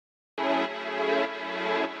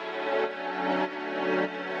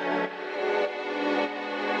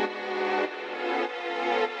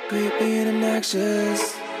Creepy and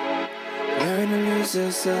obnoxious. Learn to lose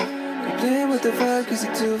yourself. You're playing with the vibe cause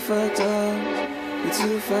you're too fucked up. You're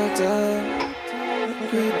too fucked up.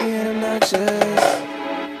 Creepy and obnoxious.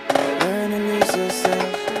 Learn to lose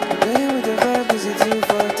yourself. You're playing with the vibe cause you're too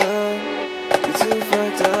fucked up. You're too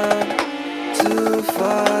fucked up. Too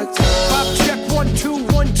fucked up. Pop check 1 2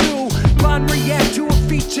 1 2. Blind react to a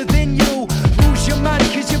feature then you lose your mind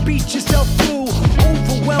cause you beat yourself through.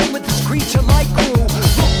 Overwhelmed with this creature like crew.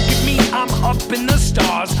 Look at me, I'm up in the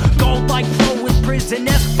stars. Gold like flow with prison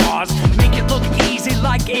bars. Make it look easy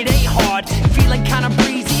like it ain't hard. Feeling kinda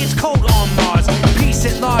breezy, it's cold on Mars. Peace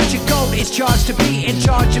at large, your goal is charged to be in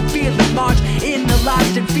charge of feeling large.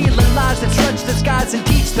 Analyzed and feeling lies that stretch the skies and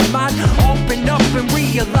teach the mind. Open up and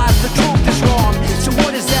realize the truth is wrong. So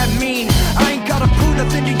what does that mean? I ain't gotta prove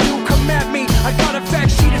nothing to you, come at me. I got a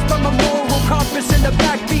fact sheet, it's from a moral compass in the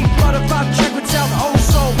backbeat. But a vibe check would sound oh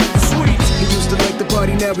so sweet. He used to like the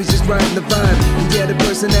party, now he's just riding the vibe. He had a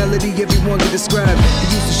personality everyone could describe. He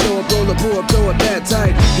used to show up, roll up, pull up, throw up that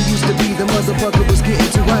tight. He used to be the motherfucker, was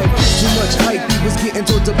getting too hype. Too much hype, he was getting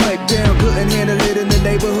told to pipe down. Couldn't handle it in the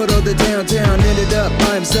neighborhood or the downtown. Ended up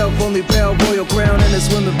by himself, only pal, royal crown. In a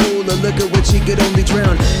swimming pool of liquor which he could only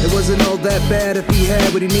drown. It wasn't all that bad if he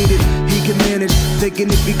had what he needed. He could manage, thinking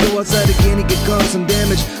if he go outside again he could cause some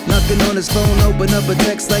damage. Knocking on his phone, open up a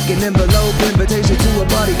text like an envelope. Invitation to a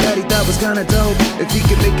party that he thought was kinda dope. If he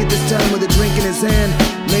could make it this time with a drink in his hand,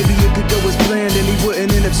 maybe it could go as planned and he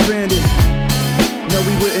wouldn't end up stranded. No,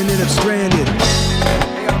 he wouldn't end up stranded.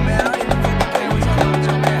 Hey, yo, man, I don't even fucking care what's going on with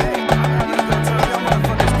your man. Hey, you gonna tell y'all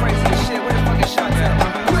motherfuckers crazy as shit? Where the fucking shots at, my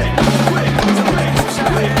man? Quick,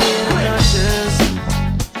 being obnoxious.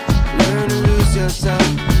 Learn to lose yourself.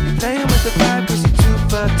 You're playing with the vibe cause you're too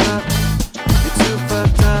fucked up. You're too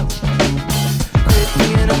fucked up. Quit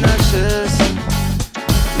being obnoxious.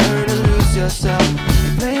 Learn to lose yourself.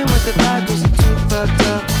 You're playing with the vibe cause you're too fucked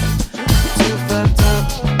up. You're too fucked up.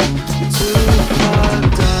 You're too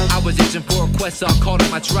fucked up. I was itching for a quest, so I called up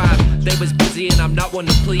my tribe. They was busy and I'm not one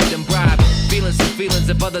to plead and bribe. Feeling some feelings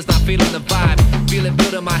if others not feeling the vibe. Feel it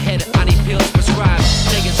build in my head, I need pills prescribed.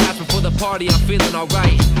 Taking shots before the party, I'm feeling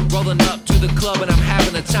alright. Rolling up to the club and I'm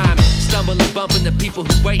having a time. Stumbling, bumping the people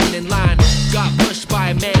who waiting in line. Got pushed by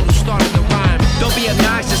a man who started the rhyme. Don't be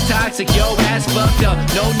obnoxious, toxic, yo, ass fucked up.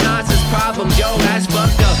 No nonsense problem, yo, ass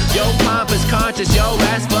fucked up. Yo, pompous, conscious, yo,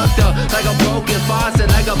 ass fucked up. Like a broken faucet,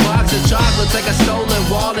 like a box of chocolates. Like a stolen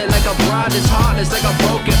wallet, like a broad that's heartless. Like a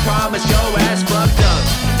broken promise, yo, ass fucked up.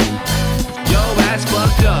 Yo, ass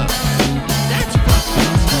fucked up. That's fucked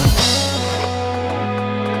up.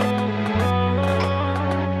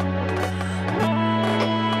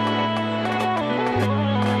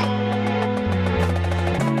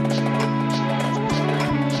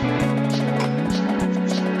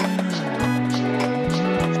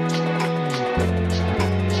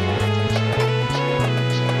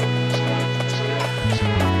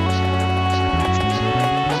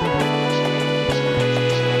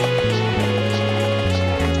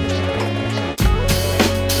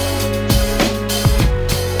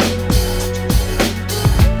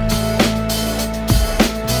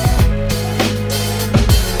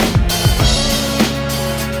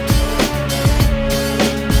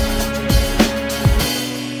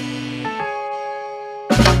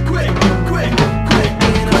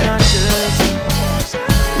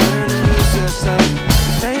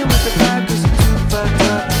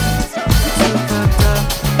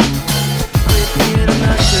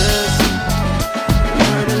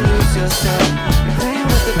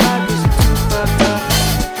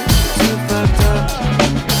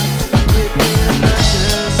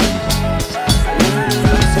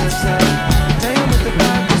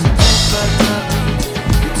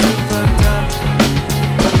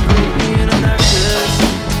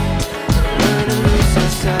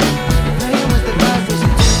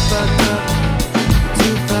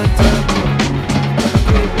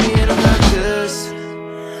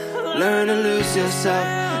 Learn to lose yourself.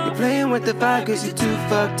 You're playing with the vibe cause you're too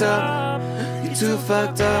fucked up. You're too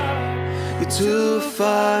fucked up. You're too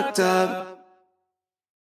fucked up.